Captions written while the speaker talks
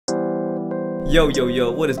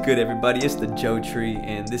Yo, what is good everybody? It's the Joe Tree,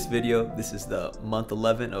 and this video, this is the month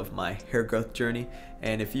 11 of my hair growth journey.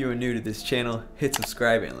 And if you are new to this channel, hit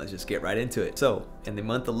subscribe and let's just get right into it. So in the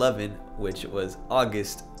month 11, which was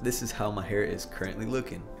August, this is how my hair is currently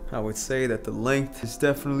looking. I would say that the length is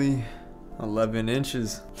definitely 11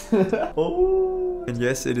 inches. Oh, and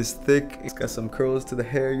yes, it is thick. It's got some curls to the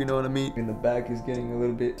hair, you know what I mean? And the back is getting a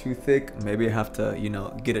little bit too thick. Maybe I have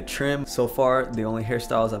to, get a trim. So far, the only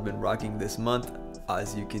hairstyles I've been rocking this month,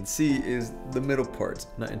 as you can see, is the middle parts.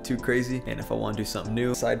 Nothing too crazy. And if I want to do something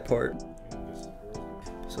new, side part.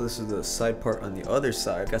 So this is the side part on the other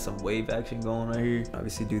side. Got some wave action going right here.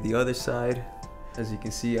 Obviously do the other side. As you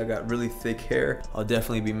can see, I got really thick hair. I'll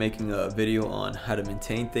definitely be making a video on how to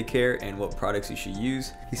maintain thick hair and what products you should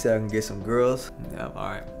use. He said I can get some girls. Yeah, all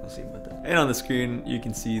right, we'll see about that. And on the screen, you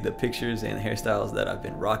can see the pictures and hairstyles that I've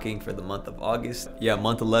been rocking for the month of August. Yeah,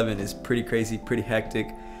 month 11 is pretty crazy, pretty hectic.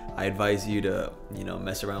 I advise you to,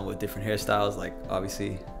 mess around with different hairstyles, like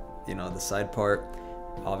obviously, the side part.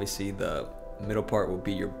 Obviously, the middle part will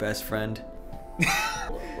be your best friend.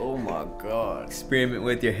 Oh my God. Experiment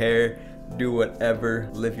with your hair. Do whatever,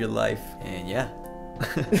 live your life, and yeah.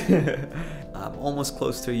 I'm almost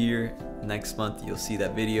close to a year. Next month you'll see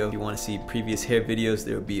that video. If you want to see previous hair videos,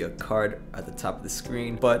 there will be a card at the top of the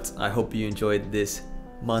screen. But I hope you enjoyed this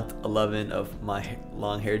month 11 of my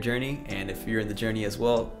long hair journey, and if you're in the journey as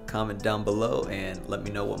well, comment down below and let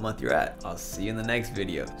me know what month you're at. I'll see you in the next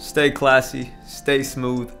video. Stay classy, stay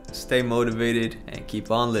smooth, stay motivated, and keep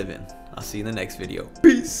on living. I'll see you in the next video.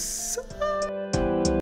 Peace.